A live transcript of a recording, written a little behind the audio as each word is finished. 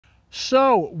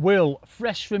So, Will,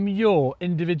 fresh from your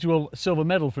individual silver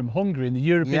medal from Hungary in the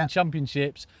European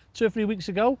Championships 2 or 3 weeks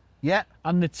ago, Yeah.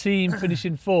 and the team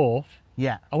finishing fourth.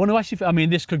 Yeah. I want to ask you, I mean,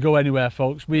 this could go anywhere,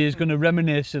 folks. We're going to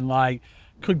reminisce and like,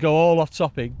 could go all off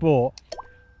topic, but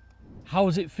how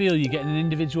does it feel you're getting an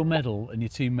individual medal and your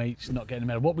teammates not getting a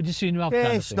medal? What would you sooner have? Yeah,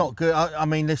 kind of it's thing? not good. I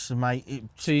mean, listen, mate,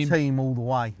 it's team all the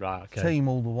way. Right, okay. Team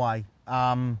all the way.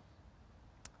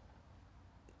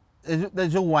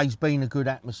 There's always been a good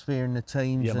atmosphere in the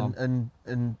teams, and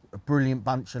a brilliant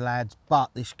bunch of lads,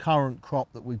 but this current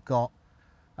crop that we've got,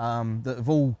 that have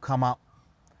all come up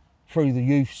through the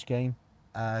youth scheme,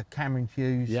 Cameron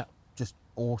Hughes, just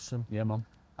awesome. Yeah, man.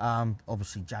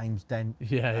 Obviously James Dent,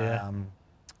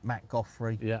 Matt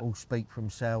Goffrey, all speak for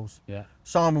themselves. Yeah.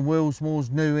 Simon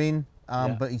Willsmore's new in,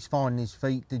 but he's finding his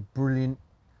feet, did brilliant,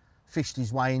 fished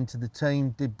his way into the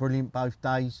team, did brilliant both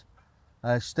days.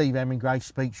 Steve Hemingway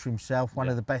speaks for himself, one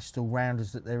of the best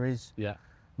all-rounders that there is. Yeah.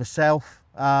 Myself.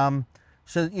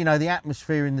 So, you know, the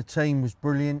atmosphere in the team was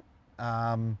brilliant.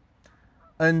 And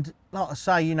like I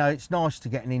say, you know, it's nice to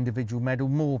get an individual medal,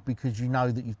 more because you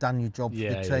know that you've done your job for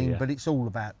the team, but it's all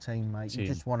about team, mate. You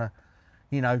just want to,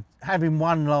 you know, having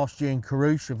won last year in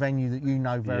Carouche, a venue that you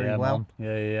know very well.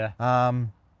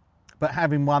 Man. But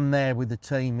having won there with the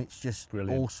team, it's just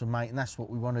awesome, mate. And that's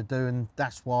what we want to do. And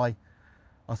that's why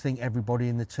I think everybody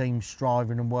in the team's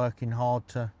striving and working hard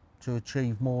to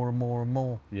achieve more and more and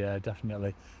more. Yeah,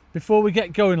 definitely. Before we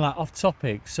get going, like off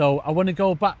topic, so I want to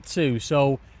go back to,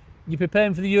 so you're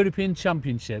preparing for the European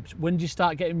Championships. When do you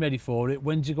start getting ready for it?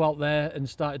 When do you go out there and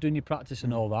start doing your practice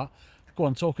and all that? Go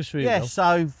on, talk us through it. Yeah,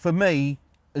 so for me,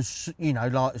 as you know,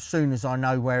 like as soon as I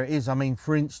know where it is, I mean,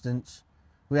 for instance,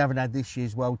 we haven't had this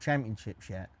year's World Championships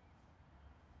yet.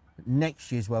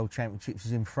 Next year's World Championships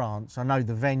is in France. I know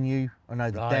the venue, I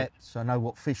know the depths, I know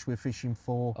what fish we're fishing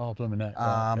for. Oh, blooming heck.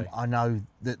 I know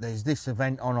that there's this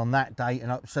event on that date,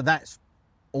 and so that's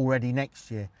already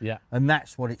next year. Yeah. And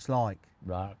that's what it's like.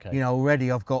 Right, okay. You know,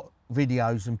 already I've got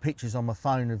videos and pictures on my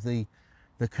phone of the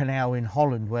canal in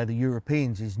Holland where the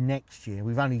Europeans is next year.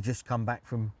 We've only just come back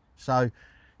from, so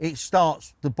it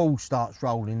starts, the ball starts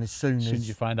rolling as soon as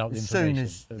you find out the information.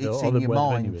 As soon as it's in your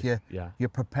mind, you're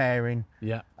preparing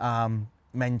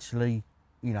mentally,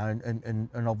 you know,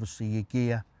 and obviously your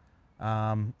gear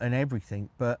and everything.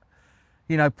 But,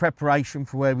 you know, preparation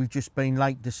for where we've just been,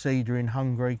 Lake de Cedar in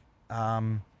Hungary,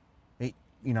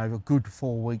 you know, a good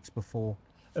 4 weeks before.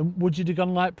 And would you have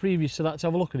gone like previous to that to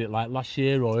have a look at it, like last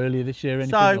year or earlier this year?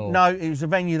 Anything, so, no, it was a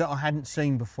venue that I hadn't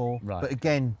seen before. Right. But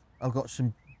again, I've got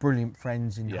some brilliant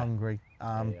friends in Hungary,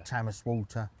 Thomas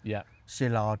Walter,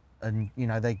 Szilard, and you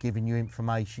know, they're giving you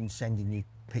information, sending you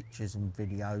pictures and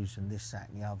videos and this, that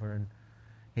and the other, and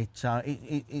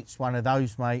it's one of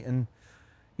those, mate. And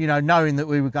you know, knowing that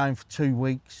we were going for 2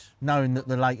 weeks, knowing that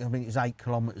the lake, I mean, it's 8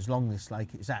 kilometres long, this lake,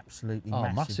 it's absolutely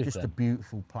massive, just a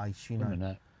beautiful place, you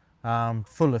know.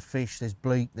 Full of fish, there's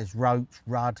bleak, there's roach,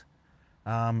 rudd,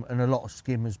 and a lot of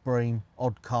skimmers, bream,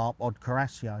 odd carp, odd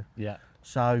carasio. Yeah.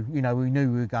 So, you know, we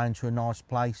knew we were going to a nice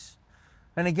place.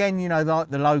 And again, you know, like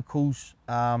the locals,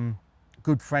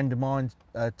 good friend of mine,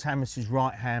 Thomas's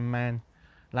right-hand man,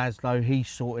 Laszlo, he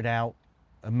sorted out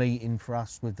a meeting for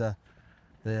us with the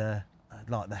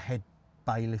head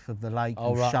bailiff of the lake,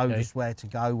 who showed us where to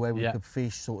go, where we could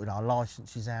fish, sorted our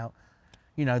licences out.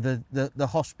 You know, the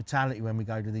hospitality when we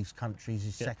go to these countries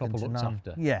is second to none.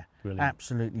 Yeah, brilliant.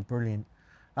 Absolutely brilliant.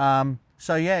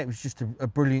 So yeah, it was just a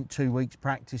brilliant 2 weeks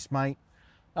practice, mate.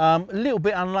 A little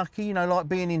bit unlucky, you know, like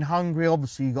being in Hungary,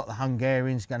 obviously you've got the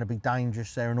Hungarians, going to be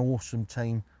dangerous. They're an awesome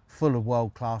team, full of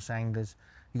world-class anglers.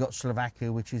 You've got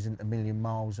Slovakia, which isn't a million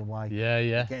miles away. Yeah,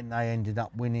 yeah. Again, they ended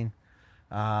up winning.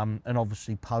 And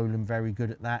obviously Poland, very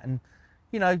good at that. And,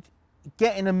 you know,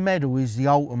 getting a medal is the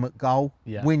ultimate goal.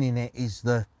 Yeah. Winning it is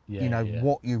the, you know,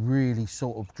 what you really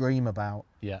sort of dream about.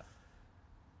 Yeah.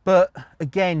 But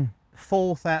again,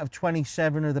 4th out of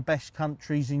 27 of the best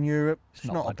countries in Europe. It's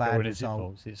not a bad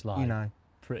result. It's like, you know,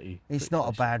 pretty it's not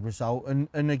a bad result.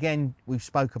 And again, we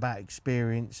spoke about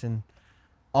experience, and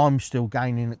I'm still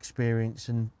gaining experience,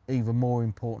 and even more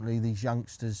importantly, these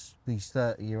youngsters, these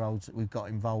 30-year-olds that we've got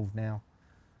involved now.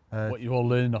 What you're all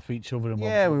learning off each other. And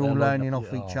yeah, we're all learning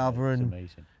off each other, and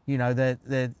amazing. You know,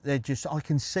 they're just, I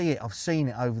can see it. I've seen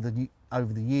it over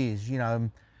the years. You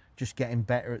know, just getting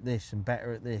better at this and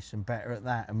better at this and better at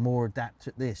that and more adept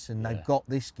at this, and they've got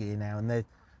this gear now, and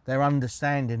they're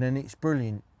understanding, and it's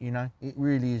brilliant. You know, it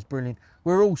really is brilliant.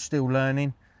 We're all still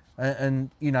learning,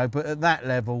 and you know, but at that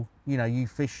level, you know, you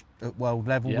fish at world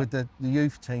level with the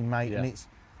youth team, mate, and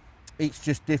it's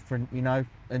just different, you know,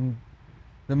 and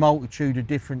the multitude of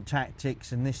different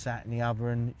tactics and this, that and the other,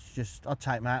 and it's just, I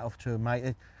take my hat off to them,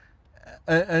 mate.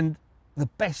 And the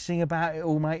best thing about it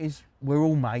all, mate, is we're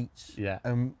all mates. Yeah.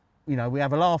 And, you know, we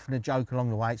have a laugh and a joke along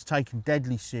the way. It's taken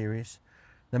deadly serious.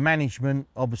 The management,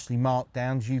 obviously, Mark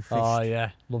Downs, you fished. Oh,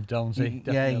 yeah. Love Downsy,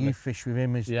 Yeah, you fished with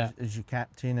him as your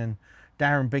captain. And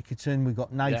Darren Bickerton, we've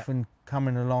got Nathan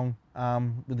coming along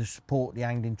with the support, the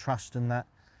Angling Trust and that.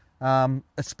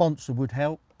 A sponsor would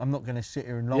help. I'm not going to sit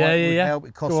here and lie. It would help.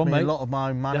 It costs me a lot of my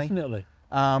own money. Definitely.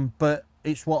 But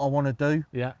it's what I want to do.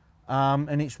 Yeah.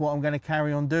 And it's what I'm going to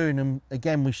carry on doing. And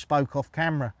again, we spoke off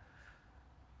camera.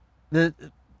 The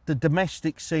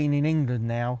domestic scene in England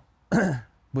now,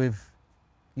 with,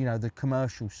 you know, the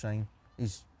commercial scene,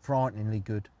 is frighteningly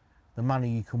good. The money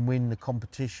you can win, the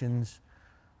competitions,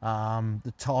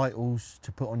 the titles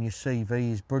to put on your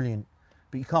CV is brilliant.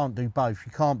 But you can't do both.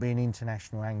 You can't be an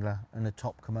international angler and a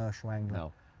top commercial angler.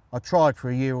 No. I tried for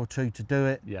a year or two to do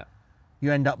it. Yeah.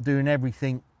 You end up doing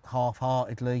everything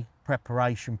half-heartedly,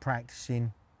 preparation,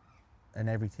 practicing, and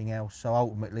everything else. So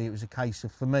ultimately, it was a case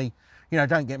of, for me, you know,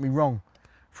 don't get me wrong,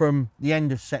 from the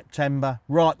end of September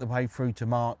right the way through to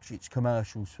March, it's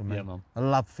commercials for me. Yeah, man. I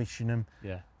love fishing them.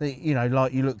 Yeah. You know,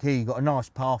 like you look here, you've got a nice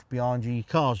path behind you, your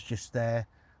car's just there.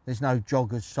 There's no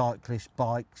joggers, cyclists,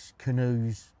 bikes,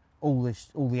 canoes, all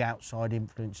the outside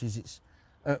influences. It's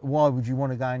why would you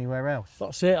want to go anywhere else?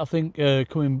 That's it. I think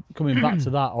coming back to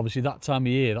that, obviously that time of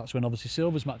year, that's when obviously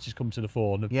silvers matches come to the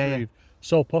fore and they've proved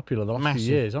so popular the last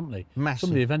few years, haven't they? Massive. Some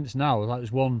of the events now, like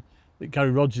there's one that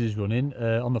Gary Rogers is running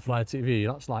on the Fly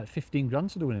TV. That's like 15 grand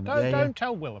to do winning. Don't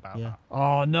tell Will about that.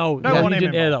 Oh no, Don't want you him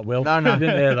didn't hear that, Will. No, you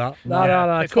didn't hear that.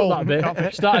 No. Cut that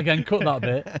bit. Start again. Cut that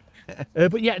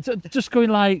bit. But yeah, just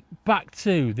going like back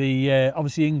to the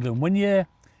obviously England when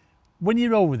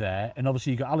you're over there, and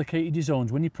obviously you got allocated your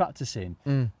zones when you're practicing.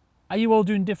 Are you all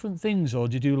doing different things, or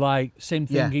do you do like same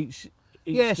thing each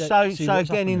yeah, day, so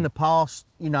again, in the past,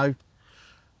 you know,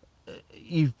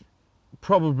 you've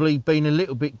probably been a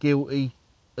little bit guilty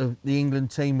of the England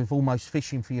team of almost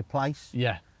fishing for your place.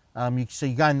 Yeah. So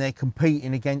you're going there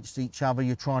competing against each other,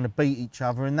 you're trying to beat each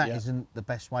other, and that isn't the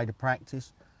best way to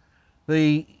practice.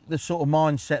 The sort of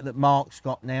mindset that Mark's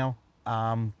got now,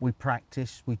 we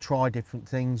practice, we try different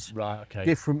things. Right, okay.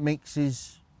 Different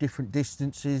mixes, different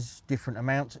distances, different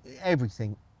amounts,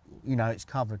 everything, you know, it's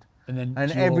covered. And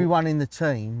everyone in the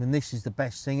team, and this is the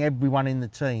best thing, everyone in the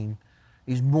team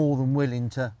is more than willing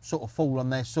to sort of fall on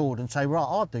their sword and say, right,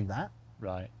 I'll do that.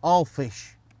 Right. I'll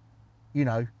fish, you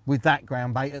know, with that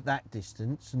ground bait at that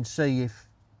distance and see if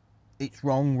it's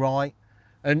wrong, right.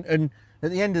 And at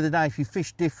the end of the day, if you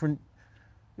fish different,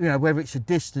 you know, whether it's a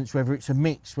distance, whether it's a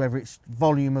mix, whether it's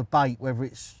volume of bait, whether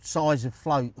it's size of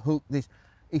float, hook, this,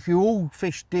 if you all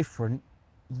fish different,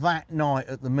 that night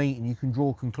at the meeting, you can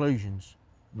draw conclusions.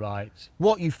 Right.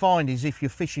 What you find is if you're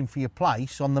fishing for your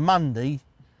place, on the Monday,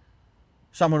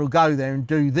 someone will go there and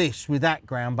do this with that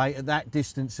ground bait at that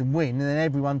distance and win, and then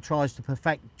everyone tries to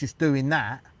perfect just doing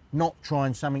that, not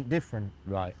trying something different.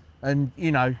 Right. And,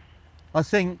 you know, I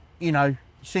think, you know,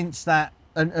 since that,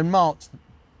 and Mark's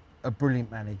a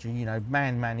brilliant manager, you know,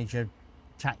 man manager,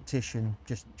 tactician,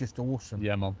 just awesome.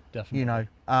 Yeah, Mum, definitely. You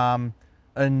know,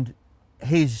 and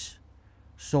his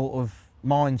sort of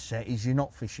mindset is you're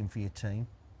not fishing for your team,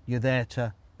 you're there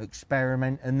to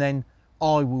experiment, and then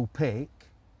I will pick,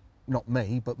 not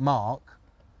me, but Mark,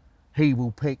 he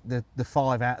will pick the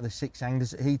 5 out of the 6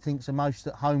 anglers that he thinks are most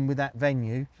at home with that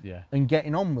venue and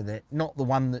getting on with it, not the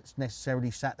one that's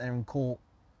necessarily sat there and caught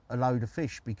a load of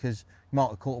fish because you might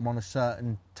have caught them on a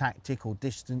certain tactic or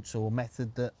distance or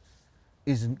method that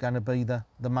isn't going to be the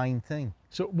main thing.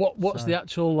 So what's the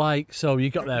actual, like, so you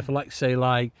got there for, like, say,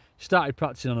 like, started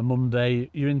practicing on a Monday,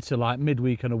 you're into like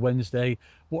midweek on a Wednesday.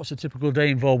 What's a typical day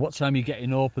involved? What time are you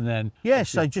getting up? And then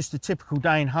so just a typical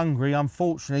day in Hungary.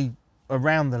 Unfortunately,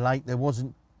 around the lake there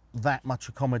wasn't that much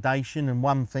accommodation, and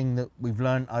one thing that we've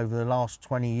learned over the last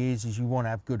 20 years is you want to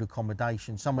have good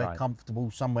accommodation, somewhere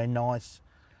comfortable, somewhere nice.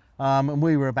 And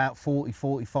we were about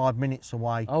 45 minutes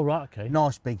away. Oh, right, okay.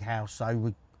 Nice big house, so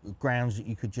with grounds that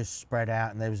you could just spread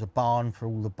out, and there was a barn for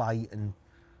all the bait and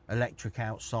electric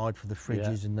outside for the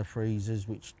fridges and the freezers,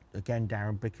 which again,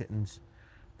 Darren Bickerton's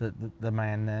the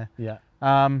man there. Yeah.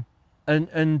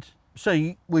 And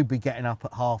so we'd be getting up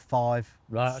at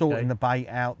 5:30, sorting the bait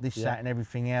out, this, that and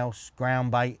everything else,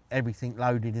 ground bait, everything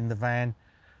loaded in the van,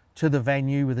 to the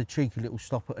venue with a cheeky little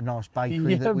stop at a nice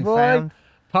bakery that we found.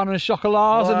 Pan and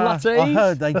chocolats and lattes. I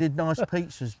heard they did nice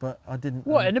pizzas, but I didn't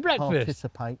in the breakfast?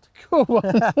 participate.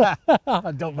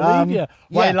 I don't believe you.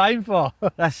 What are you lying for?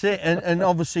 That's it. And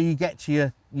obviously you get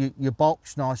to your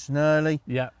box nice and early.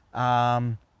 Yeah.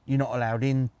 You're not allowed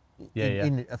in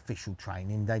official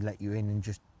training. They let you in and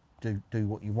just do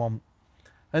what you want.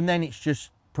 And then it's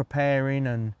just preparing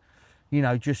and you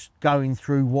know, just going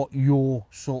through what your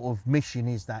sort of mission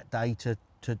is that day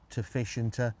to fish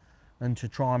and to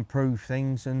try and prove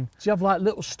things. And do you have like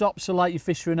little stops, so like you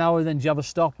fish for an hour, then do you have a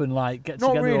stop and like get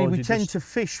together? Not really. We tend just... to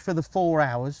fish for the 4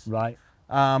 hours. Right.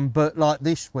 But like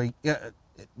this week,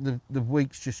 the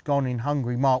week's just gone in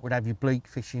Hungary, Mark would have you bleak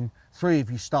fishing. 3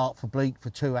 of you start for bleak for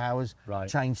 2 hours, right.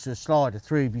 Change to a slider.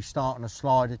 3 of you start on a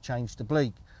slider, change to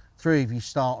bleak. 3 of you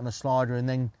start on a slider, and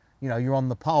then, you know, you're on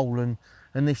the pole and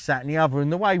this, that and the other.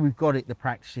 And the way we've got it, the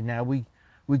practicing now, we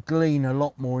glean a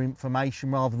lot more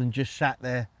information rather than just sat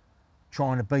there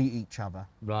trying to beat each other.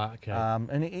 Right, okay.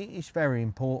 And it's very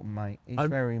important, mate. It's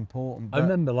very important. But I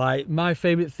remember, like, my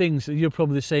favourite things, you're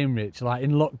probably the same, Rich, like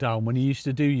in lockdown when you used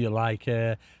to do your, like,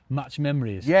 match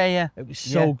memories. Yeah, yeah. It was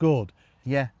so good.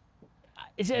 Yeah.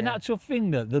 Is it an actual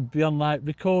thing that they'd be on, like,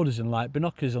 recorders and, like,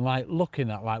 binoculars and, like, looking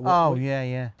at, like... What,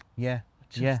 yeah.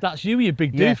 That's you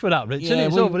big dude for that, Rich, isn't it?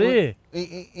 It's over here.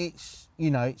 It's,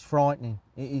 you know, it's frightening.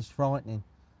 It is frightening.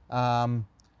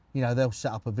 You know, they'll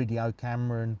set up a video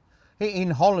camera, and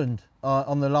in Holland,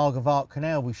 on the Lagervaart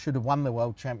Canal, we should have won the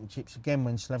World Championships again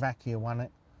when Slovakia won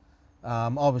it. I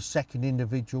was second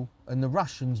individual, and the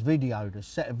Russians videoed us,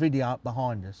 set a video up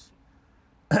behind us.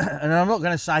 And I'm not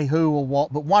going to say who or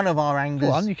what, but one of our anglers...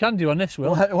 Go on, you can do on this,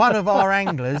 Will. One of our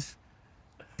anglers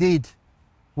did...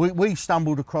 We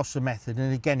stumbled across the method,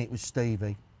 and again it was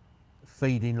Stevie,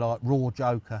 feeding like raw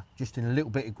joker, just in a little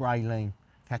bit of grey lean,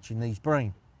 catching these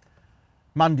bream.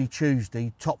 Monday,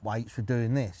 Tuesday, top weights were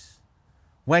doing this.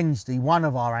 Wednesday, one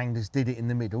of our anglers did it in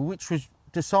the middle, which was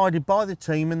decided by the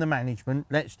team and the management.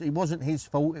 It wasn't his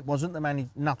fault, it wasn't the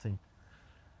management, nothing.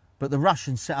 But the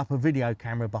Russians set up a video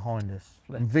camera behind us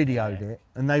and videoed it,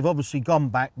 and they've obviously gone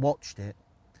back, watched it.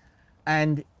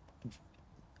 And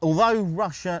although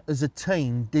Russia as a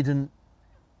team didn't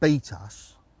beat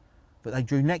us, but they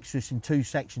drew next to us in 2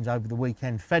 sections over the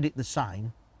weekend, fed it the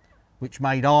same, which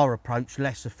made our approach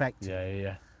less effective.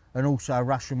 Yeah. And also a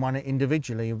Russian won it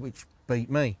individually, which beat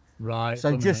me. Right.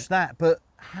 So just that, but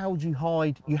how do you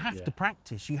hide? You have to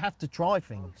practice, you have to try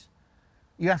things.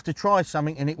 You have to try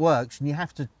something and it works, and you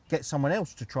have to get someone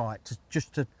else to try it,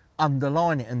 just to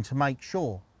underline it and to make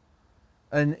sure.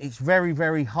 And it's very,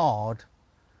 very hard.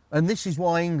 And this is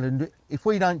why England, if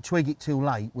we don't twig it till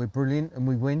late, we're brilliant and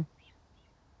we win,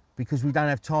 because we don't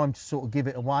have time to sort of give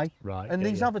it away. Right. And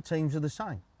these other teams are the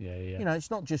same. Yeah. You know,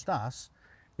 it's not just us.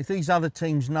 If these other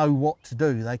teams know what to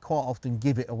do, they quite often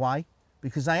give it away,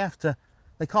 because they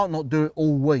can't not do it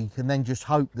all week and then just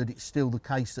hope that it's still the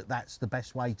case that that's the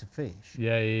best way to fish.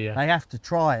 Yeah. They have to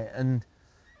try it, and,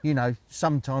 you know,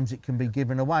 sometimes it can be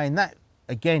given away. And that,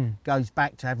 again, goes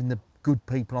back to having the good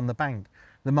people on the bank.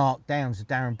 The Mark Downs, the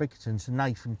Darren Bickertons, the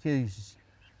Nathan Hughes.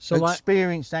 So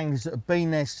experienced anglers that have been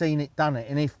there, seen it, done it.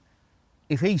 And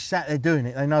if he's sat there doing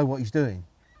it, they know what he's doing.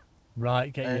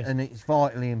 Right, get you. And it's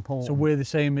vitally important. So we're the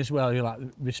same as well. You like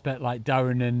respect, like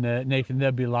Darren and Nathan.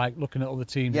 They'll be like looking at other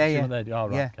teams. Yeah. And what they do. Oh,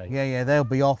 right, okay. Yeah. They'll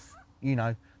be off. You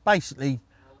know, basically,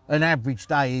 an average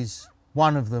day is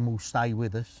one of them will stay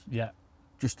with us. Yeah.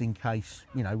 Just in case,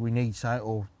 you know, we need so,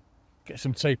 or get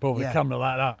some tape over the camera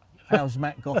like that. How's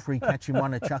Matt Goffrey catching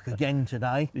one a chuck again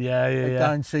today? Yeah.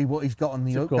 Go and see what he's got on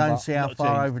the hook. Go and see how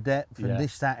far over depth and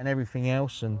this, that, and everything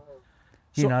else, and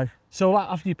you know. So like,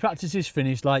 after your practice is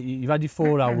finished, like you've had your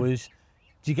 4 hours,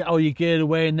 do you get all your gear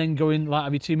away and then go in, like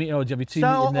have your team meeting, or do you have your team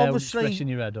meeting there with fresh in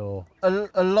your head, or?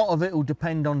 A lot of it will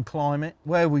depend on climate.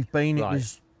 Where we've been, it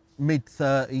was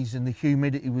mid-30s and the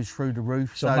humidity was through the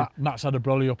roof. So Matt's had a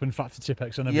brolly up and Factor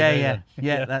Tipex on every day.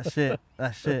 Yeah, that's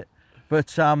it.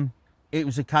 But it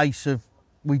was a case of,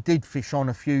 we did fish on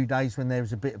a few days when there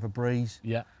was a bit of a breeze.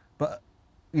 Yeah. But,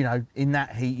 you know, in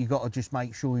that heat, you've got to just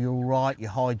make sure you're all right, you're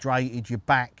hydrated, you're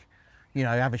back, you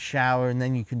know, have a shower, and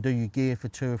then you can do your gear for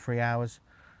 2 or 3 hours.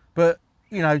 But,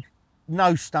 you know,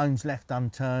 no stones left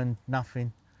unturned,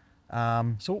 nothing.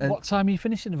 So what time are you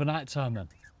finishing of the night time then?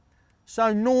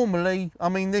 So normally, I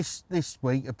mean, this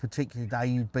week, a particular day,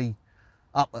 you'd be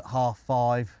up at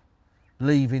 5:30,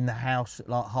 leaving the house at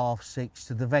like 6:30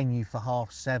 to the venue for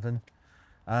 7:30.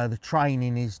 The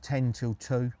training is 10 till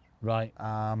 2. Right.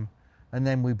 And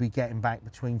then we'd be getting back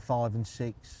between 5 and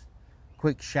 6.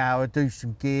 Quick shower, do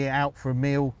some gear, out for a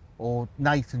meal, or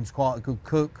Nathan's quite a good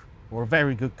cook, or a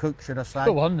very good cook, should I say.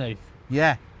 Go on, Nath.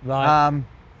 Yeah. Right.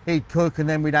 He'd cook, and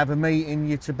then we'd have a meeting,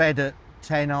 you're to bed at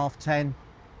 10, half 10.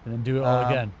 And then do it all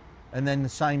again. And then the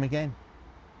same again.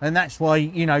 And that's why,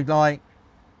 you know, like,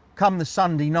 come the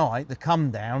Sunday night, the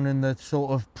come down and the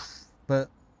sort of,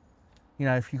 but, you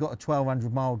know, if you've got a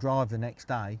 1,200 mile drive the next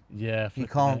day, you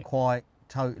can't quite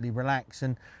totally relax.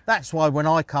 And that's why when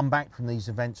I come back from these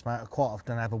events, mate, I quite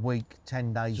often have a week,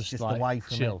 10 days just like away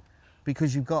from chill. it,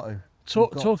 because you've got to.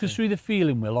 Talk us through the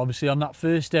feeling, Will. Obviously, on that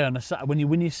first day on a Saturday, when you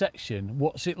win your section,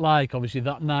 what's it like? Obviously,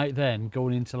 that night, then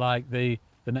going into like the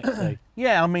next day.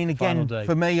 Yeah, I mean, again,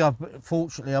 for me,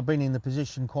 fortunately I've been in the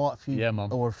position quite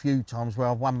a few times where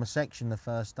I've won my section the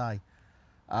first day,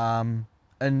 and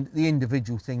the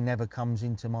individual thing never comes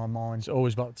into my mind. It's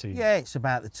always about the team. Yeah, it's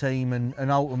about the team,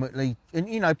 and ultimately, and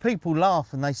you know, people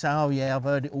laugh and they say, "Oh yeah, I've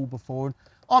heard it all before." And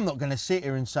I'm not going to sit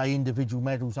here and say individual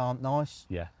medals aren't nice.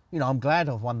 Yeah. You know, I'm glad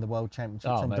I've won the World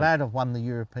Championships. I'm glad I've won the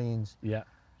Europeans. Yeah.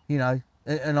 You know,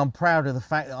 and I'm proud of the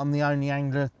fact that I'm the only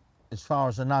angler, as far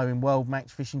as I know, in world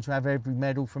match fishing to have every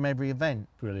medal from every event.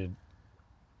 Brilliant.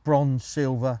 Bronze,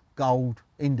 silver, gold,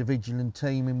 individual and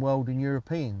team in world and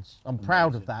Europeans. I'm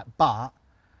proud of that, but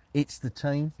it's the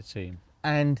team. The team.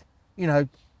 And, you know,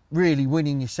 really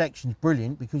winning your section's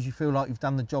brilliant because you feel like you've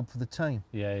done the job for the team.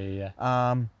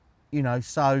 Yeah. You know,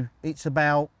 so it's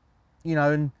about, you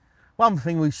know, and one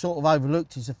thing we've sort of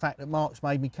overlooked is the fact that Mark's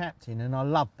made me captain, and I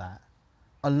love that.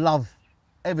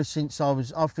 Ever since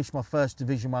I fished my first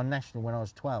Division 1 National when I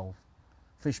was 12,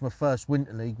 fished my first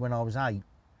Winter League when I was 8.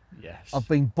 Yes. I've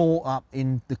been brought up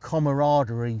in the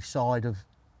camaraderie side of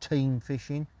team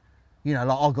fishing. You know,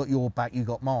 like I got your back, you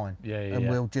got mine. And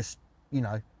we'll just, you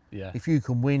know, if you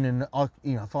can win and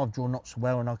if I've drawn not so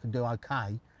well and I can do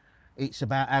okay, it's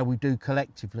about how we do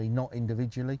collectively, not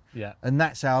individually. Yeah. And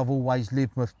that's how I've always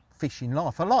lived my fishing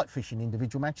life. I like fishing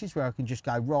individual matches where I can just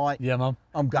go, right, yeah, Mum,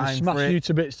 I'm going smash for it. You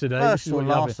to bits today. First or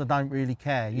last, I don't really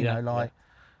care, you know, like.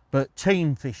 Yeah. But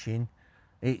team fishing,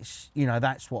 it's, you know,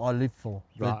 that's what I live for.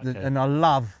 Right, okay. And I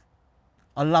love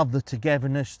the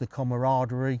togetherness, the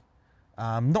camaraderie,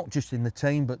 not just in the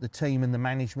team, but the team and the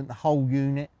management, the whole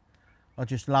unit. I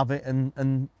just love it,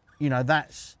 and you know,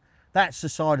 that's the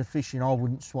side of fishing I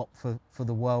wouldn't swap for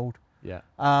the world. Yeah.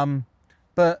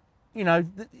 But you know,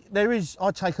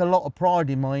 I take a lot of pride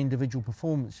in my individual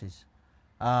performances.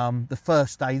 The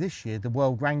first day this year, the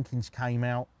world rankings came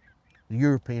out, the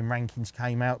European rankings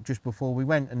came out just before we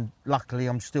went, and luckily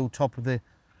I'm still top of the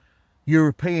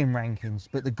European rankings.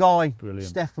 But the guy,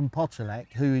 Stefan Potolek,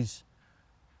 who is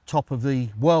top of the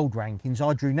world rankings,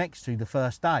 I drew next to the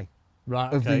first day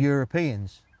of the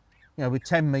Europeans. You know, we're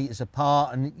 10 metres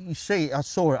apart, and you see it, I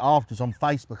saw it afterwards on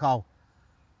Facebook. Oh,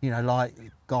 you know, like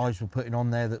guys were putting on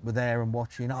there that were there and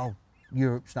watching, oh,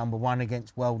 Europe's #1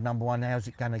 against world #1, how's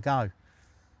it going to go?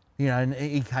 You know, and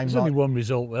he came. There's only one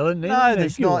result, Will, isn't it? No,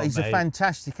 there's not. He's a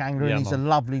fantastic angler, and he's a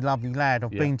lovely, lovely lad.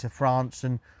 I've been to France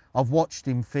and I've watched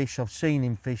him fish. I've seen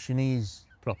him fish, and he is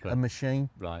a machine.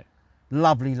 Right.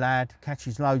 Lovely lad,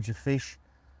 catches loads of fish.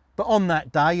 But on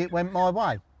that day, it went my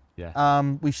way. Yeah.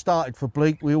 We started for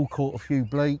bleak. We all caught a few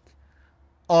bleak.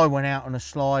 I went out on a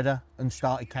slider and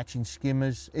started catching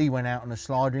skimmers. He went out on a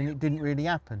slider, and it didn't really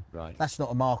happen. Right. That's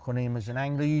not a mark on him as an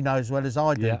angler. You know as well as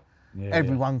I do. Yeah.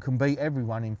 Everyone can beat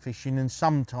everyone in fishing, and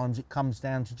sometimes it comes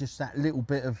down to just that little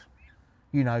bit of,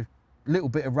 you know, little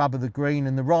bit of rub of the green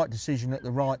and the right decision at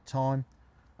the right time.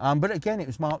 But again, it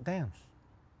was Mark Downs.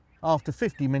 After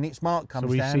 50 minutes, Mark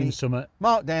comes down.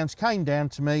 Mark Downs came down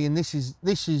to me, and this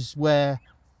is where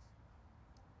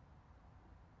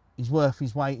he's worth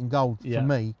his weight in gold for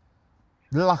me.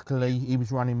 Luckily, he was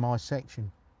running my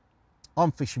section.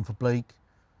 I'm fishing for bleak.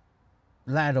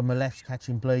 Lad on my left's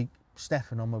catching bleak.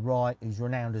 Stefan on my right, who's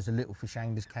renowned as a little fish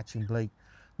angler, catching bleak.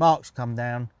 Mark's come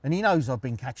down, and he knows I've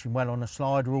been catching well on a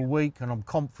slider all week, and I'm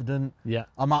confident. Yeah.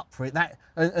 I'm up for it.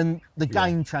 And the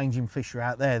game-changing fish are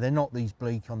out there. They're not these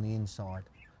bleak on the inside.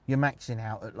 You're maxing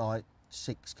out at like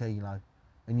 6 kilo,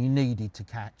 and you needed to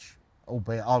catch,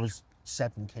 albeit I was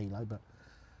 7 kilo, but.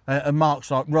 And Mark's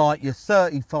like, right, you're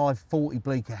 35, 40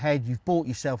 bleak ahead. You've bought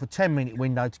yourself a 10-minute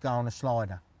window to go on a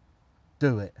slider.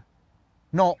 Do it.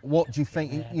 Not what do you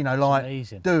think, you know, like,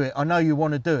 amazing. Do it. I know you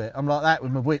want to do it. I'm like that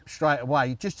with my whip straight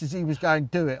away. Just as he was going,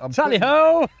 do it.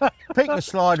 Tally-ho! Picked the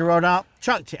slider rod up,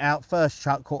 chucked it out. First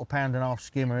chuck, caught a 1.5 pound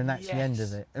skimmer, and that's the end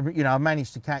of it. And, you know, I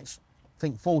managed to catch, I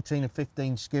think, 14 or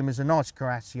 15 skimmers, a nice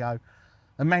Caraccio,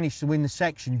 and managed to win the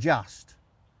section just.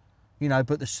 You know,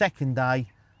 but the second day,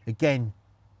 again,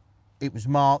 it was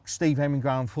Mark. Steve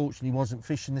Hemingway, unfortunately, wasn't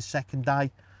fishing the second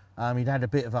day. He'd had a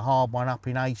bit of a hard one up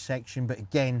in A section, but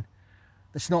again,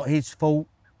 that's not his fault.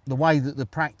 The way that the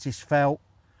practice felt,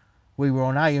 we were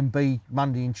on A and B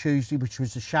Monday and Tuesday, which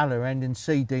was the shallow end, and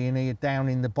C, D and E are down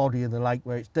in the body of the lake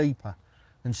where it's deeper.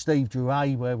 And Steve drew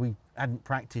A where we hadn't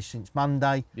practiced since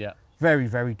Monday. Yeah. Very,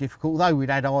 very difficult, although we'd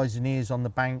had eyes and ears on the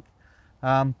bank.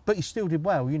 But he still did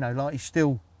well, you know, like he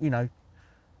still, you know,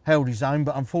 held his own,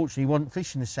 but unfortunately he wasn't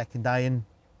fishing the second day. And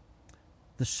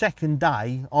the second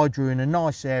day, I drew in a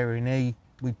nice area in E.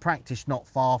 We'd practiced not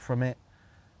far from it.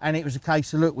 And it was a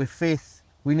case of, look, we're 5th.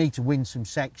 We need to win some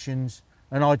sections.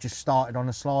 and I just started on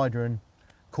a slider and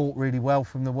caught really well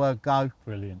from the word go.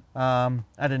 Brilliant.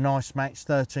 Had a nice match,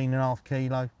 13.5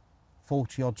 kilo,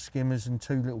 40 odd skimmers and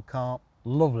 2 little carp.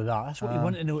 Lovely that. That's what you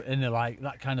want in a like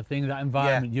that kind of thing, that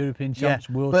environment. European champs,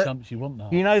 world champs, you want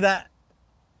that. You know that,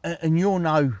 and you'll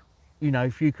know, you know,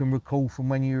 if you can recall from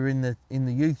when you were in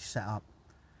the youth setup,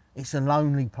 it's a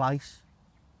lonely place.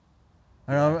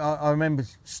 And I remember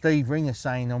Steve Ringer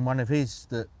saying on one of his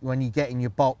that when you get in your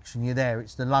box and you're there,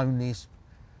 it's the loneliest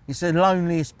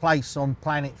place on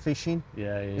planet fishing.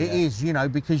 Yeah. It is, you know,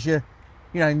 because you've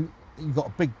got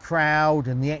a big crowd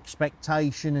and the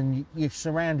expectation, and you're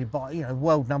surrounded by, you know,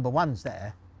 world number ones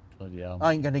there. Bloody hell.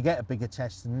 I ain't going to get a bigger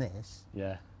test than this.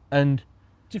 Yeah. And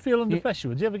do you feel under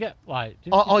pressure? Do you ever get like?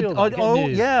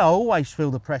 I always feel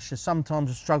the pressure. Sometimes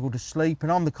I struggle to sleep,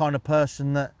 and I'm the kind of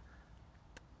person that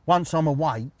once I'm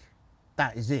awake,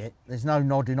 that is it. There's no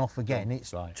nodding off again.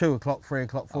 It's 2 o'clock, 3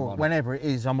 o'clock, 4, whenever it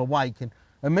is, I'm awake, and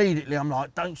immediately I'm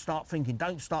like, don't start thinking.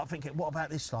 What about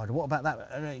this slider? What about that?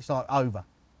 And it's like over.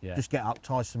 Yeah. Just get up,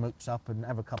 tie some hooks up, and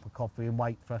have a cup of coffee and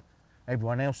wait for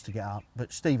everyone else to get up.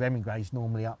 But Steve Hemingway's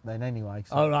normally up then anyway.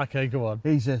 So okay, go on.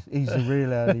 He's a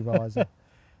real early riser.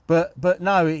 But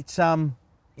no, it's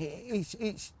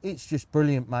just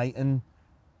brilliant, mate. And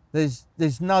there's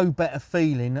no better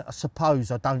feeling, I suppose,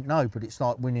 I don't know, but it's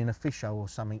like winning a fish show or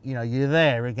something. You know, you're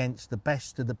there against the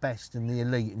best of the best and the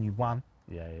elite, and you've won.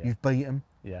 Yeah. You've beat them.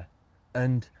 Yeah.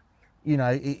 And you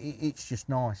know, it's just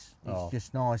nice. It's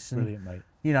just nice. And, brilliant, mate.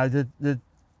 You know, the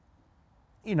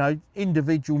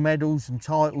individual medals and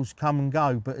titles come and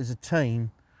go, but as a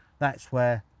team, that's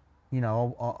where, you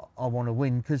know, I want to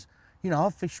win. Because, you know,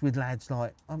 I've fished with lads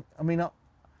like,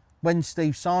 when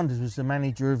Steve Sanders was the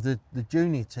manager of the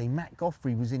junior team, Matt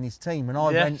Goffrey was in his team, and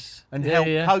I went and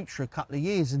helped coach for a couple of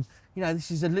years. And, you know, this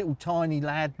is a little tiny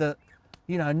lad that,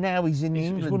 you know, now he's in the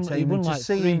England team. He won like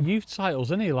 3 youth titles,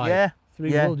 didn't he? Like,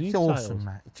 3 world youth titles. It's awesome,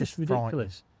 Matt. It's just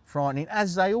ridiculous. Frightening,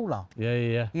 as they all are.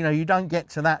 Yeah. You know, you don't get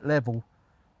to that level.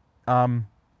 I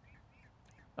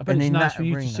bet it's nice for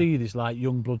you to see this like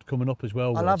young blood coming up as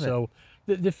well. I love it. So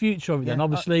the future of it then,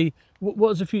 obviously,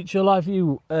 what's the future like for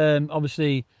you?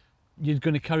 Obviously, you're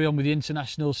going to carry on with the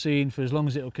international scene for as long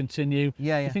as it'll continue.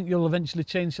 Yeah. Do you think you'll eventually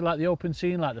change to like the open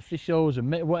scene, like the fish shows and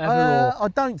whatever? I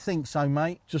don't think so,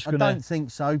 mate. I don't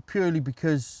think so, purely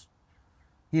because,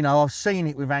 you know, I've seen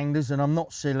it with anglers, and I'm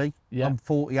not silly. Yeah. I'm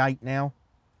 48 now.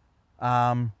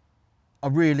 I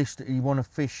realistically want to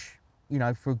fish, you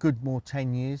know, for a good more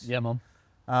 10 years. Yeah, Mum.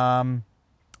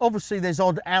 Obviously, there's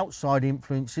odd outside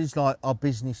influences like our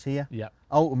business here. Yeah.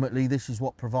 Ultimately, this is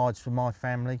what provides for my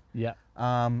family. Yeah.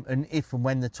 And if and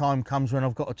when the time comes when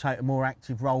I've got to take a more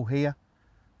active role here,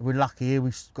 we're lucky here.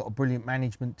 We've got a brilliant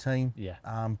management team. Yeah.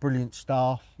 Brilliant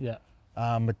staff. Yeah.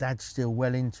 My dad's still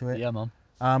well into it. Yeah, Mum.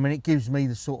 And it gives me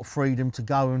the sort of freedom to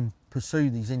go and pursue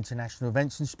these international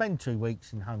events and spend 2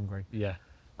 weeks in Hungary. Yeah.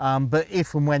 But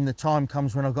if and when the time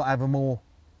comes when I've got to have a more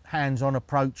hands-on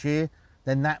approach here,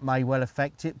 then that may well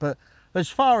affect it. But as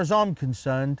far as I'm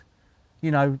concerned, you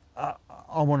know,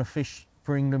 I want to fish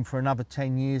for England for another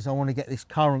 10 years. I want to get this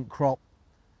current crop,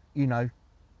 you know,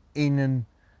 in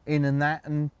and that.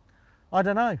 And I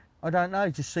don't know,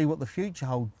 just see what the future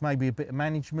holds. Maybe a bit of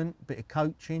management, a bit of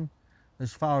coaching,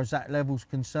 as far as that level's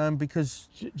concerned, because...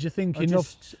 Do you think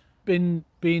enough's been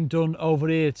being done over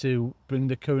here to bring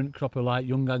the current crop of like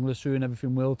young anglers through and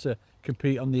everything will to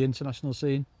compete on the international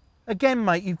scene? Again,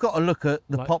 mate, you've got to look at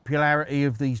the popularity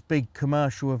of these big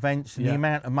commercial events and the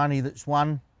amount of money that's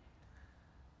won.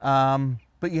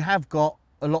 But you have got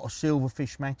a lot of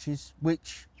silverfish matches,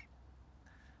 which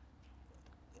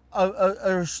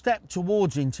are a step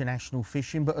towards international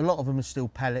fishing, but a lot of them are still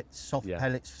pellets, soft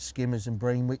pellets for skimmers and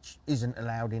bream, which isn't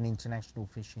allowed in international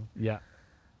fishing. Yeah.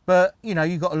 But, you know,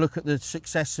 you've got to look at the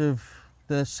success of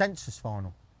the census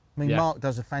final. I mean, Mark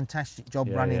does a fantastic job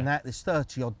running that. There's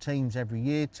 30 odd teams every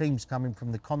year, teams coming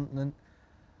from the continent,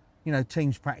 you know,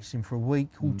 teams practicing for a week,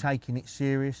 all taking it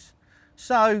serious.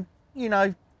 So, you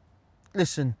know,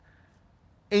 listen,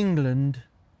 England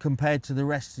compared to the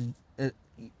rest of,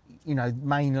 you know,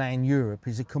 mainland Europe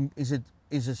is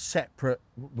a separate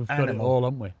We've got animal. it all,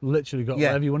 haven't we? Literally got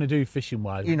whatever you want to do fishing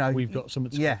wise. You know, we've got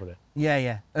something to cover it.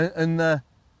 Yeah.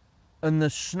 And the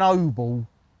snowball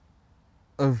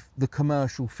of the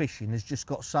commercial fishing has just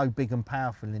got so big and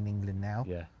powerful in England now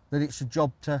that it's a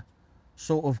job to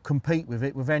sort of compete with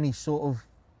it with any sort of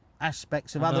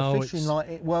aspects of other fishing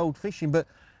like world fishing. But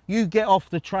you get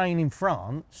off the train in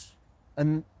France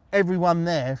and everyone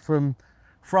there from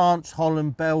France,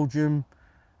 Holland, Belgium,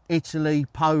 Italy,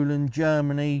 Poland,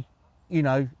 Germany, you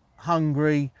know,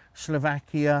 Hungary,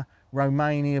 Slovakia,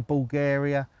 Romania,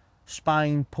 Bulgaria,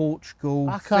 Spain, Portugal,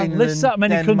 I can't Finland, list that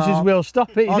many Denmark. countries. Will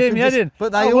stop it. You do me head in.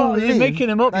 But they all live. You're making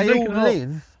them up. They You're all making them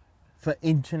live for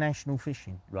international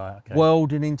fishing. Right. Okay.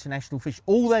 World and international fishing.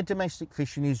 All their domestic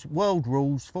fishing is world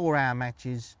rules, 4-hour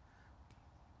matches,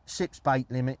 6 bait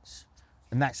limits,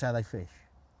 and that's how they fish.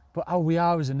 But how we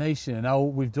are as a nation, and how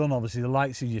we've done, obviously, the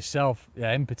likes of yourself,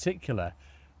 in particular,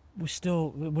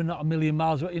 we're not a million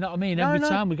miles away. You know what I mean? Every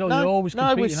time we go, you're always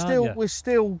competing, we're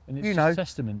still, and it's you know, a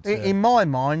testament to... in my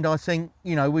mind, I think,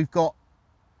 you know, we've got,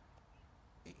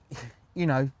 you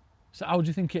know. So how do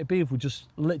you think it'd be if we just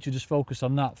literally just focus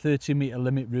on that 30-metre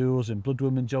limit rules and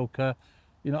Bloodwoman Joker?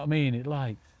 You know what I mean?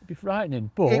 It'd be frightening,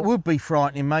 but... It would be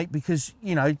frightening, mate, because,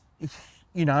 you know,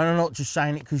 and I'm not just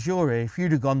saying it because you're here. If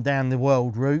you'd have gone down the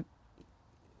world route,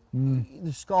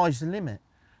 the sky's the limit.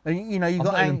 And, you know, you've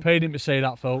got... I'm not even paying him to say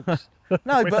that, folks.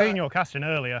 No, We've seen your casting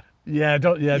earlier.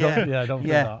 Don't do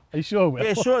that. Are you sure, Will?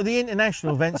 Yeah, sure. The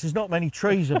international events, there's not many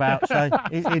trees about, so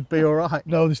it'd be all right.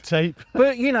 No, there's tape.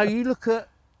 But, you know, you look at,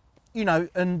 you know,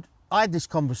 and I had this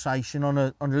conversation on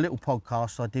a little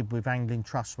podcast I did with Angling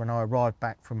Trust when I arrived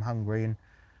back from Hungary, and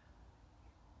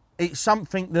it's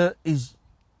something that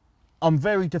I'm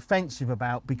very defensive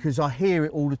about because I hear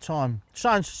it all the time.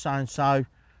 So-and-so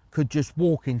could just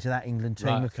walk into that England team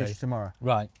and fish tomorrow.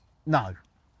 Right. No.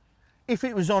 If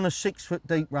it was on a 6-foot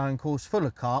deep rowing course full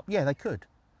of carp, yeah, they could.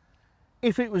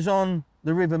 If it was on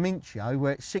the River Mincio,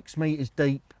 where it's 6 metres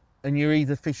deep and you're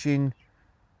either fishing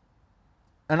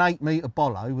an 8-metre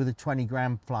bollo with a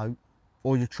 20-gram float,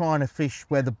 or you're trying to fish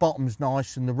where the bottom's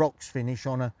nice and the rocks finish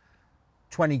on a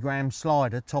 20-gram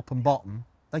slider, top and bottom,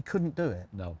 they couldn't do it.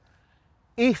 No.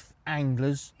 If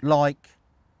anglers like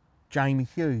Jamie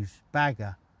Hughes,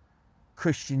 Bagger,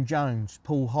 Christian Jones,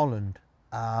 Paul Holland,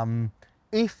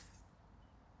 if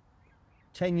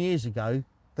 10 years ago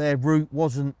their route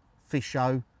wasn't fish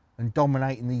show and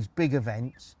dominating these big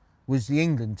events, was the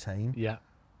England team,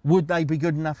 would they be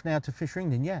good enough now to fish for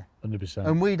England? Yeah. 100%.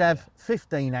 And we'd have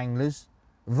 15 anglers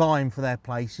vying for their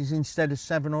places instead of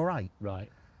 7 or 8. Right.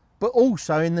 But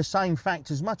also in the same fact,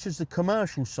 as much as the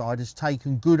commercial side has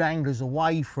taken good anglers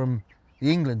away from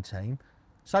the England team,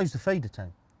 so's the feeder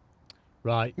team.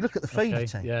 Right. You look at the feeder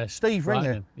team. Yeah. Steve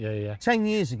Ringer. Yeah. 10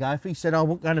 years ago, if he said, I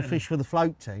wasn't going to fish for the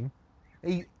float team,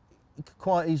 he could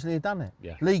quite easily have done it.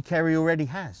 Yeah. Lee Kerry already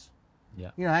has.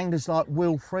 Yeah. You know, anglers like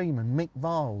Will Freeman, Mick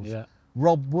Viles, Yeah.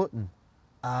 Rob Wootton,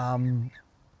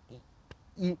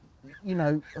 you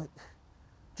know,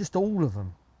 just all of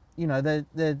them. You know,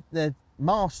 they're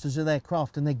masters of their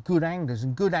craft and they're good anglers,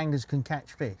 and good anglers can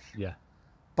catch fish. Yeah.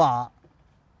 But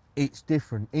it's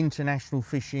different. International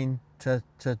fishing to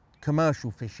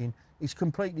commercial fishing is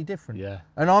completely different. Yeah.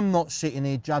 And I'm not sitting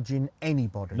here judging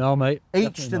anybody. No, mate.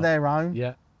 Each to their own.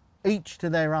 Yeah. Each to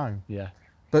their own. Yeah.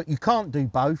 But you can't do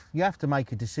both. You have to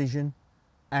make a decision.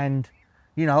 And,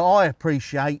 you know, I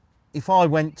appreciate if I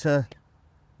went to,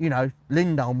 you know,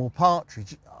 Lindholm or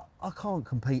Partridge, I can't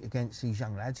compete against these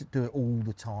young lads that do it all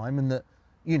the time and that,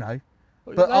 you know.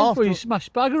 But after you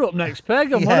smashed Bagger up next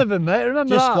peg, I'm one of them, mate.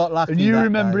 Remember just that? Got lucky, and you that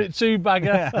remember day. it too,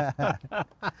 Bagger.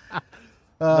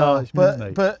 No,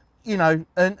 but you know,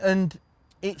 and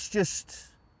it's just,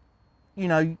 you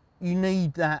know, you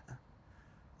need that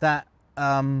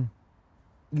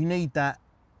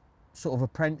sort of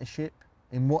apprenticeship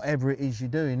in whatever it is you're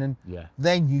doing, and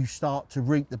then you start to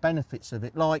reap the benefits of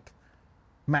it. Like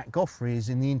Matt Goffrey is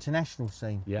in the international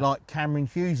scene, like Cameron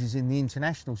Hughes is in the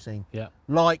international scene,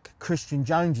 like Christian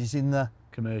Jones is in the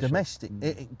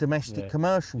domestic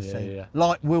commercial scene,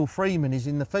 like Will Freeman is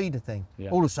in the feeder thing.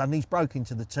 All of a sudden he's broke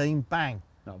into the team, bang.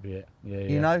 That'll be it.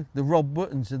 You know, the Rob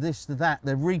Wootons, of this, to that,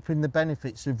 they're reaping the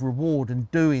benefits of reward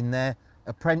and doing their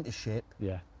apprenticeship.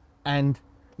 And,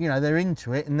 you know, they're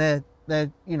into it, and they're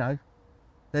you know,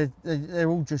 they're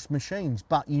all just machines.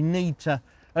 But you need to,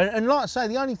 and like I say,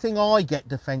 the only thing I get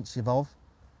defensive of,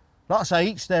 like I say,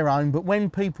 each their own, but when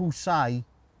people say,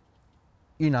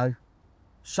 you know,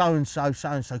 so-and-so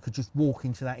could just walk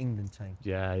into that England team.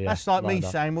 That's like me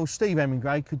saying, well, Steve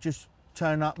Hemingway could just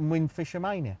turn up and win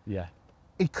Fishermania.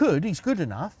 He could, he's good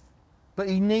enough, but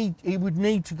he would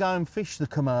need to go and fish the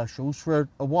commercials for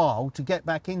a while to get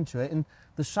back into it. And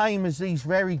the same as these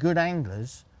very good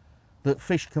anglers that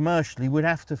fish commercially would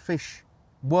have to fish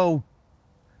world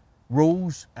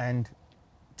rules and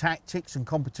tactics and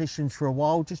competitions for a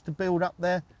while just to build up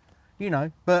their, you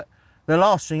know. But the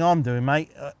last thing I'm doing, mate,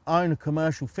 I own a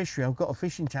commercial fishery. I've got a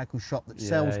fishing tackle shop that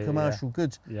sells commercial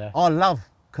goods. I love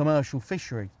commercial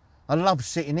fishery. I love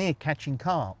sitting here catching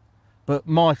carp. But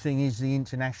my thing is the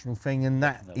international thing, and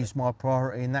that is my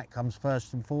priority, and that comes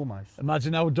first and foremost.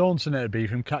 Imagine how daunting it'd be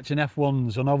from catching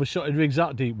F1s on overshotted rigs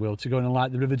that deep, Will, to going on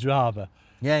like the River Drava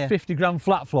 50-gram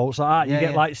flat floats like that, you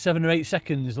get like 7 or 8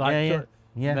 seconds. Like,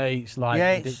 mate, it's like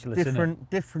ridiculous, it's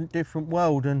different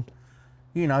world, and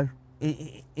you know,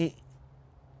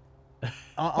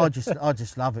 I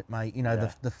just love it, mate. You know,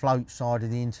 the float side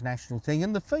of the international thing,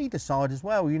 and the feeder side as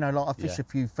well. You know, like I fish a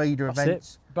few feeder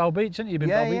events. Bow Beach, haven't you? Been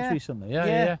Bow Beach recently?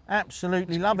 Yeah,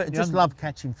 absolutely love it. I just love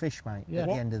catching fish, mate. At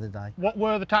the end of the day. What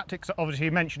were the tactics? Obviously,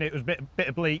 you mentioned it was a bit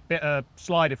of bleak, bit of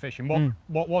slider fishing.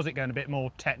 What was it going a bit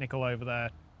more technical over there?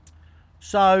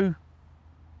 So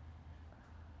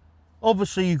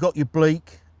obviously you got your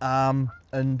bleak, and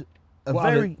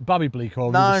Babby bleak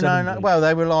or no, River 7 bleak? Well,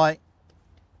 they were like.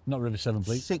 Not River 7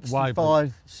 bleak.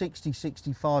 60,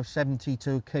 65, 70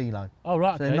 to a kilo. Oh,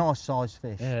 right, so they're nice sized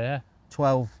fish. Yeah.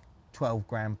 12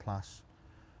 gram plus.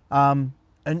 And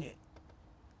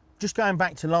just going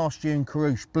back to last year in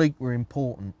Carouche, bleak were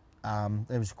important.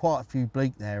 There was quite a few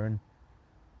bleak there, and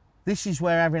this is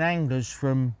where having anglers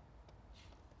from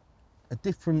a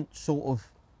different sort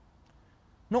of,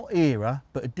 not era,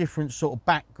 but a different sort of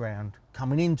background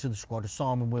coming into the squad of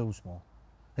Simon Willsmore.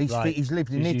 He's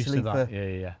lived in Italy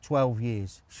for 12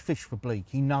 years. He's fished for bleak.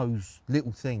 He knows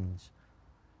little things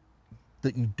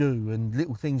that you do, and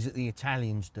little things that the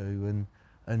Italians do,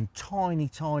 and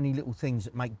tiny little things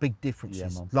that make big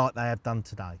differences, like they have done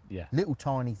today. Little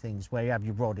tiny things where you have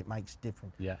your rod, it makes a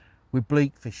difference. With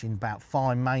bleak fishing, about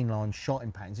fine mainline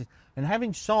shotting patterns, and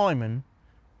having Simon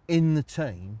in the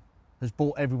team has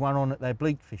brought everyone on at their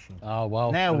bleak fishing. Oh,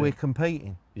 well. Now we're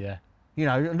competing. You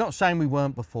know, I'm not saying we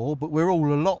weren't before, but we're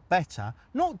all a lot better,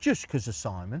 not just because of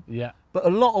Simon, but a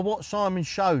lot of what Simon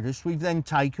showed us, we've then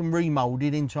taken,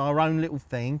 remoulded into our own little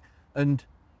thing, and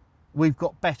we've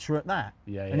got better at that.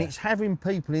 And it's having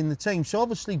people in the team. So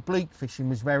obviously bleak fishing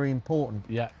was very important.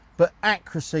 But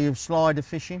accuracy of slider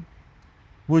fishing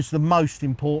was the most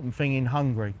important thing in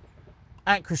Hungary.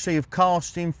 Accuracy of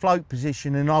casting, float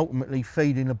position, and ultimately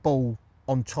feeding a ball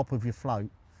on top of your float.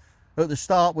 At the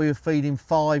start, we were feeding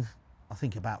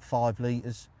about 5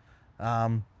 litres,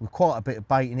 with quite a bit of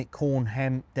bait in it, corn,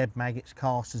 hemp, dead maggots,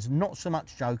 casters, not so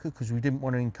much joker because we didn't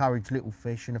want to encourage little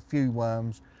fish, and a few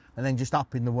worms, and then just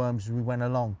upping the worms as we went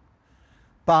along.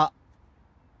 But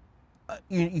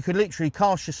you could literally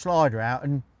cast your slider out,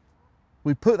 and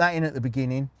we put that in at the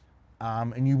beginning,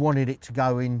 and you wanted it to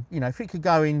go in, you know, if it could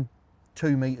go in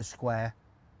 2 metres square,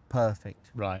 perfect.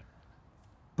 Right.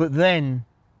 But then,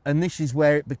 and this is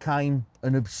where it became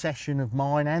an obsession of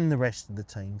mine and the rest of the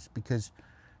teams, because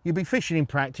you'd be fishing in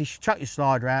practice, you chuck your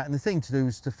slider out, and the thing to do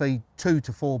is to feed 2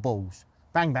 to 4 balls.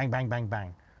 Bang, bang, bang, bang,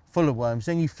 bang, full of worms.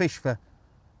 Then you fish for,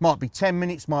 might be 10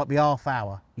 minutes, might be half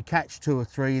hour. You catch 2 or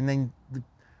 3, and then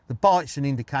the bites and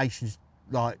indications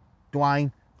like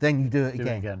Dwayne, then you do it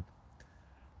again.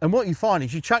 And what you find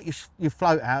is you chuck your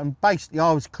float out, and basically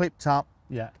I was clipped up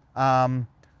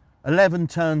 11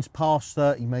 turns past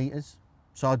 30 metres.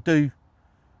 So I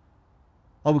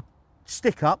would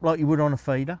stick up like you would on a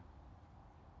feeder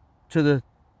to the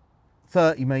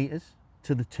 30 metres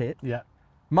to the tip.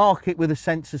 Mark it with a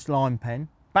census line pen.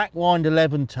 Back wind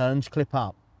 11 turns, clip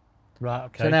up. Right,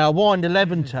 okay. So now I wind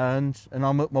 11 turns and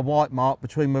I'm at my white mark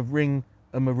between my ring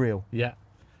and my reel.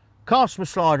 Cast my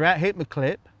slider out, hit my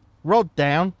clip, rod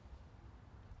down,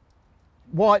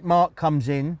 white mark comes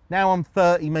in. Now I'm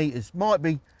 30 metres. Might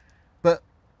be, but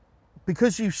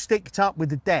because you've sticked up with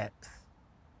the depth,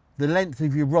 the length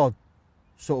of your rod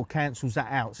sort of cancels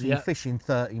that out. So you're fishing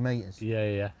 30 metres.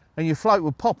 And your float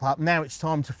will pop up. Now it's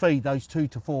time to feed those 2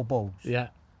 to 4 balls.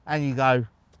 And you go,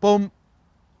 boom,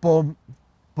 boom,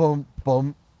 boom,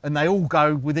 boom. And they all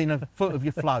go within a foot of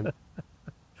your float.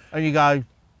 And you go,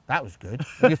 that was good.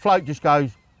 And your float just goes,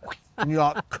 and you're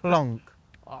like, clunk.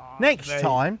 Next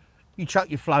time, you chuck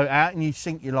your float out and you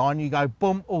sink your line, and you go,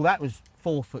 boom, oh, that was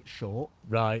 4 foot short.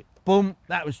 Right. Boom,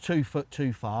 that was 2 foot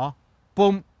too far.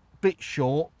 Boom, bit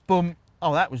short. Boom,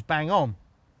 oh, that was bang on.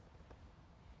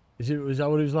 Was that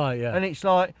what it was like? Yeah. And it's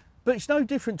like, but it's no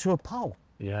different to a pole.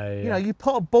 You know, you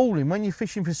put a ball in when you're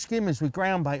fishing for skimmers with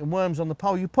ground bait and worms on the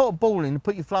pole. You put a ball in and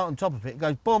put your float on top of it. It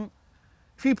goes boom.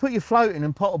 If you put your float in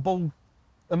and put a ball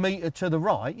a metre to the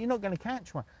right, you're not going to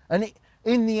catch one. And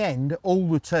in the end, all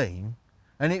the team,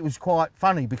 and it was quite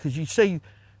funny because you see,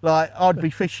 like, I'd be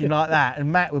fishing like that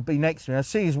and Matt would be next to me. I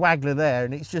see his waggler there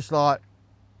and it's just like,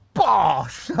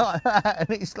 bosh, like that.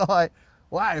 And it's like,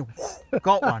 wow,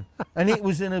 got one. And it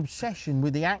was an obsession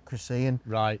with the accuracy. And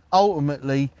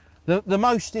ultimately, the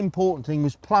most important thing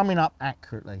was plumbing up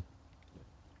accurately.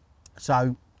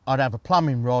 So I'd have a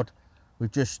plumbing rod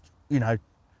with just, you know,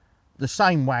 the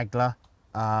same waggler,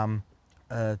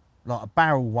 like a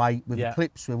barrel weight with a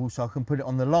clip swivel, so I can put it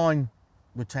on the line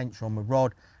retention on my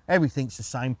rod. Everything's the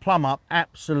same. Plumb up,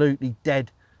 absolutely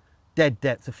dead dead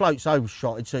depth. The float's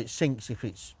overshotted, so it sinks if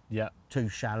it's too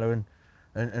shallow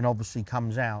and obviously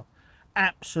comes out.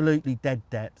 Absolutely dead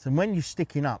depth. And when you're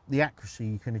sticking up, the accuracy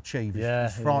you can achieve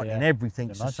is frightening.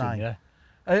 Everything's the same. Yeah.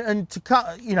 And to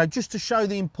cut, you know, just to show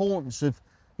the importance of,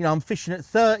 you know, I'm fishing at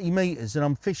 30 metres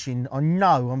and I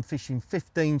know I'm fishing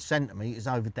 15 centimetres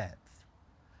over depth.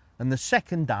 And the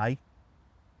second day,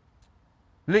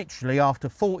 literally after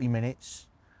 40 minutes,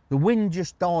 the wind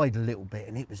just died a little bit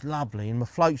and it was lovely and my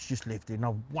float's just lifted and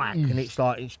I whack and it's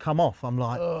like, it's come off. I'm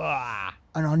like, ugh.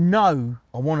 And I know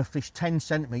I want to fish 10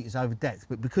 centimetres over depth,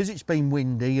 but because it's been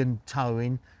windy and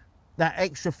towing, that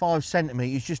extra 5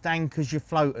 centimetres just anchors your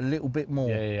float a little bit more.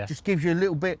 Just gives you a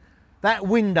little bit, that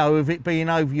window of it being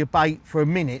over your bait for a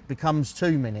minute becomes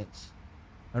 2 minutes.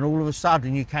 And all of a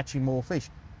sudden you're catching more fish.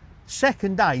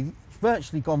 Second day, it's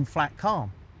virtually gone flat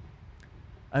calm.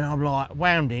 And I'm like,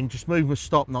 wound in, just moved my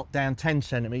stop knot down 10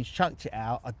 centimetres, chucked it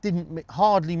out. I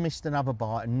hardly missed another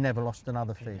bite and never lost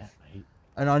another fish.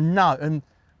 And I know, and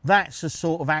that's a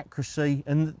sort of accuracy.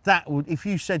 And that would, if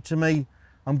you said to me,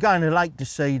 I'm going to Lake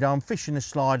Decido, I'm fishing a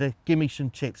slider, give me some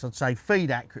tips. I'd say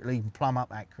feed accurately and plumb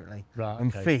up accurately.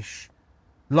 And fish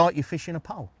like you're fishing a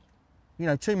pole. You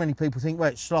know, too many people think, well,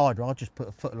 it's slider, I'll just put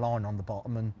a foot of line on the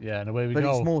bottom and and away we go. go.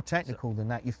 But it's more technical than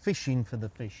that. You're fishing for the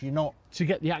fish, you're not. To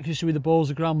get the accuracy with the balls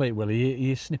of ground bait, Willie,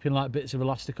 you're snipping like bits of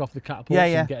elastic off the catapults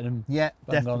and getting them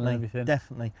bang on and everything.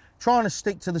 Definitely. Trying to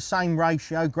stick to the same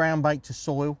ratio, ground bait to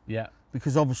soil.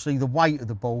 Because obviously the weight of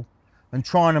the ball, and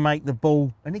trying to make the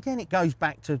ball, and again it goes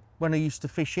back to when I used to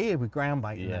fish here with ground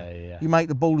bait. You make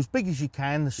the ball as big as you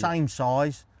can, the same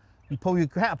size. You pull your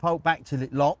catapult back till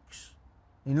it locks,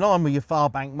 in line with your far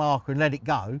bank marker and let it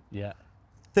go.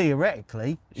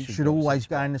 Theoretically, it should always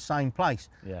go in the same place.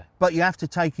 But you have to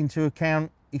take into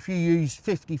account, if you use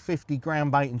 50-50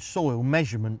 ground bait and soil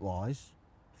measurement-wise,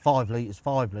 5 litres,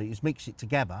 5 litres, mix it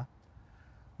together,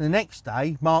 the next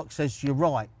day, Mark says, you're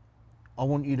right, I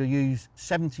want you to use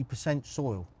 70%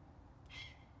 soil.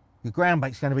 Your ground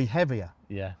bait's going to be heavier.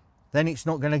 Then it's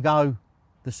not going to go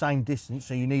the same distance,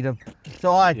 so you need a...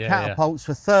 So I had catapults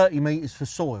for 30 metres for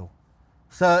soil,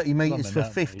 30 metres for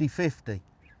 50-50,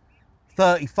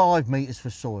 35 metres for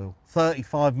soil,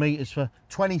 35 metres for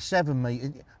 27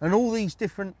 metres, and all these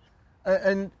different...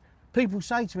 and people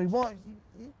say to me, what,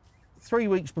 3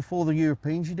 weeks before the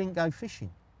Europeans, you didn't go fishing?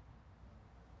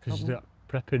 Because you're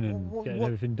prepping and getting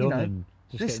everything done. You know, and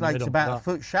just this lake's about a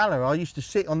foot shallow. I used to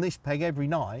sit on this peg every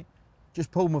night,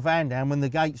 just pull my van down when the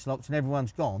gate's locked and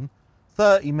everyone's gone,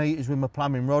 30 metres with my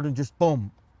plumbing rod and just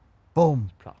boom,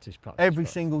 boom. Practice. Every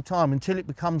single time until it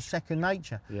becomes second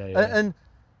nature. And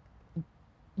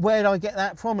where did I get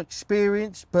that from?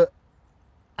 Experience, but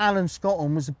Alan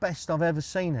Scotland was the best I've ever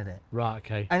seen at it.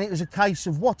 And it was a case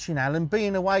of watching Alan,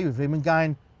 being away with him and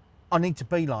going, I need to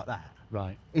be like that.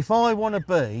 If I want to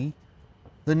be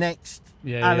the next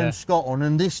Alan Scotland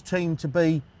and this team to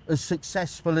be as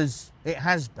successful as it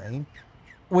has been,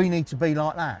 we need to be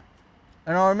like that.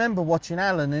 And I remember watching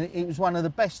Alan, and it was one of the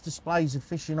best displays of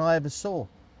fishing I ever saw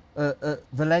at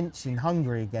Valence in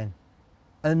Hungary again.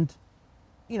 And,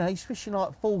 you know, he's fishing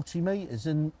like 40 metres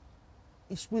and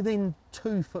it's within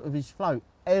 2 foot of his float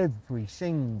every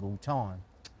single time.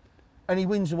 And he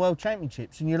wins the World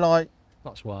Championships and you're like...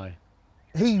 That's why.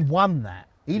 He won that.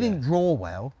 He didn't draw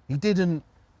well. He didn't...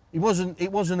 It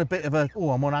wasn't a bit of a, oh,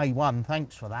 I'm on A1,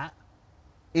 thanks for that.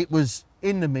 It was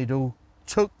in the middle,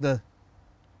 took the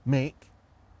mick,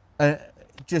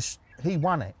 he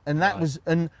won it. And that was,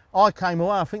 and I came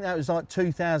away, I think that was like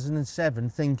 2007,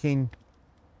 thinking,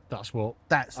 that's what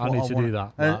I need to do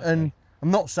that. And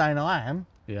I'm not saying I am,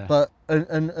 but,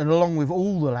 and along with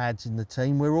all the lads in the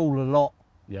team, we're all a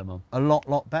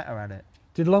lot better at it.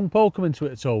 Did long pole come into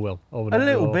it at all, Will? A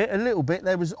little bit.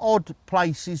 There was odd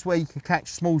places where you could catch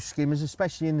small skimmers,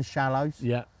 especially in the shallows.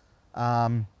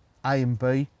 A and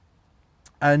B.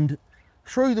 And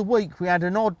through the week, we had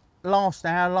an odd last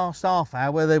half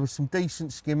hour, where there was some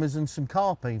decent skimmers and some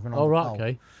carp even on the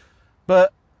pole.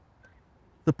 But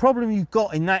the problem you've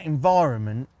got in that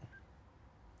environment,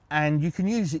 and you can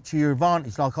use it to your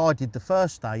advantage like I did the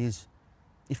first day, is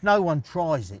if no one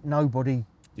tries it, nobody...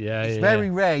 It's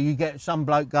very rare you get some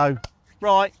bloke go,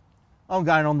 right, I'm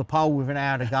going on the pole with an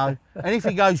hour to go. And if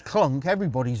he goes clunk,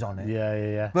 everybody's on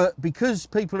it. But because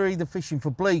people are either fishing for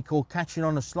bleak or catching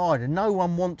on a slider, no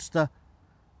one wants to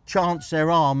chance their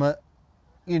arm at,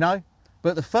 you know.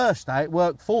 But the first day it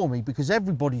worked for me because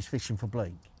everybody's fishing for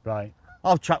bleak.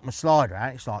 I've chucked my slider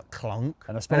out, it's like clunk.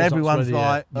 And I suppose everyone's that's where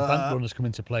like... the bank runners come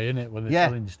into play, innit, when they're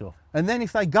selling stuff. And then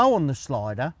if they go on the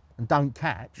slider and don't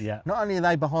catch, not only are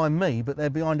they behind me, but they're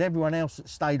behind everyone else that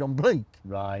stayed on bleak.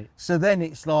 Right. So then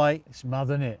it's like... It's mad,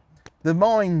 isn't it?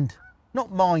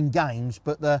 not mind games,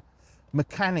 but the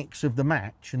mechanics of the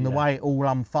match and the way it all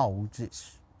unfolds,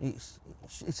 it's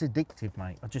addictive,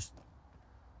 mate.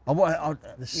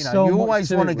 You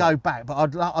always want to go back,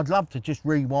 but I'd love to just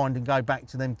rewind and go back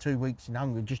to them 2 weeks in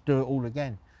Hungary and just do it all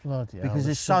again. Bloody hell, because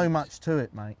there's so much to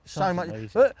it, mate. So much.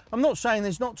 But I'm not saying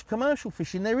there's not commercial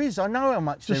fishing. There is. I know how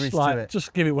much there is to it.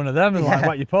 Just give it one of them and like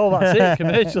whack your pole. That's it.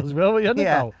 Commercials, will we?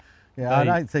 Yeah, I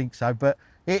don't think so. But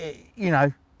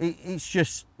it's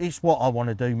what I want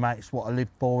to do, mate. It's what I live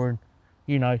for,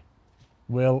 and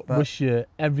Well, wish you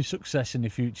every success in the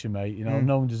future, mate.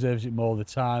 No one deserves it more. The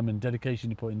time and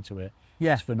dedication you put into it.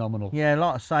 Yeah, it's phenomenal. Yeah,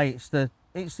 like I say, it's the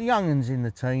young'uns in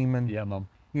the team, and yeah, Mum.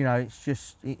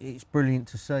 It's brilliant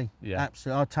to see. Yeah,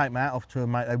 absolutely. I take my hat off to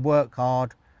them, mate. They work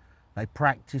hard, they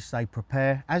practice, they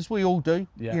prepare, as we all do.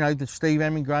 Yeah. The Steve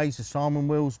Hemingways, the Simon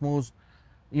Willsmores,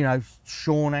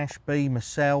 Sean Ashby,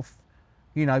 myself.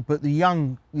 But the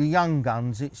young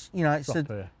guns, it's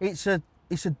a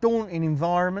daunting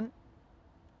environment.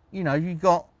 You've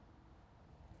got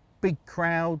big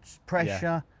crowds,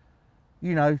 pressure.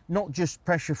 Not just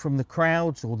pressure from the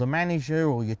crowds or the manager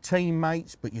or your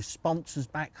teammates, but your sponsors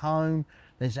back home.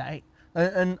 There's that,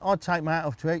 and I take my hat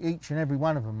off to each and every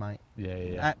one of them, mate.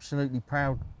 Yeah. Absolutely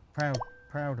proud of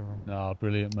them. No,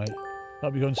 brilliant, mate.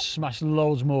 Hope you're going to smash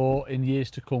loads more in years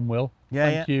to come, Will.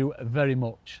 Thank you very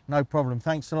much. No problem.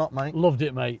 Thanks a lot, mate. Loved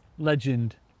it, mate.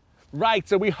 Legend. Right,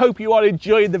 so we hope you are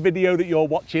enjoying the video that you're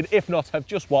watching. If not, have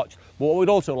just watched. But what we'd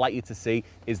also like you to see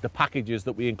is the packages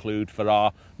that we include for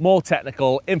our more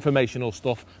technical, informational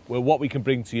stuff, where what we can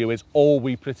bring to you is all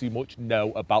we pretty much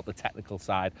know about the technical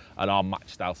side and our match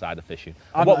style side of fishing.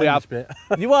 And what we have,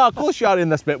 you are, of course you are in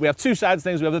this bit. We have two sides of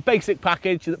things. We have the basic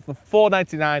package that for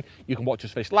 $4.99, you can watch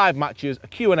us fish live matches, a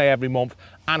Q&A every month,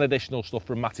 and additional stuff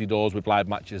from Matty Dawes with live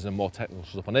matches and more technical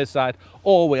stuff on his side.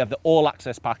 Or we have the all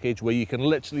access package where you can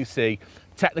literally see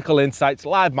technical insights,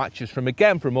 live matches from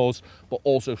us, but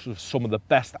also some of the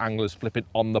best anglers flipping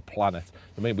on the planet.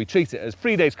 I mean, we treat it as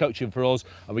 3 days coaching for us,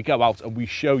 and we go out and we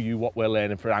show you what we're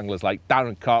learning for anglers like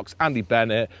Darren Cox, Andy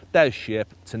Bennett, Des Ship,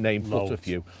 to name but a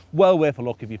few. Well worth a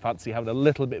look if you fancy having a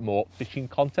little bit more fishing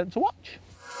content to watch.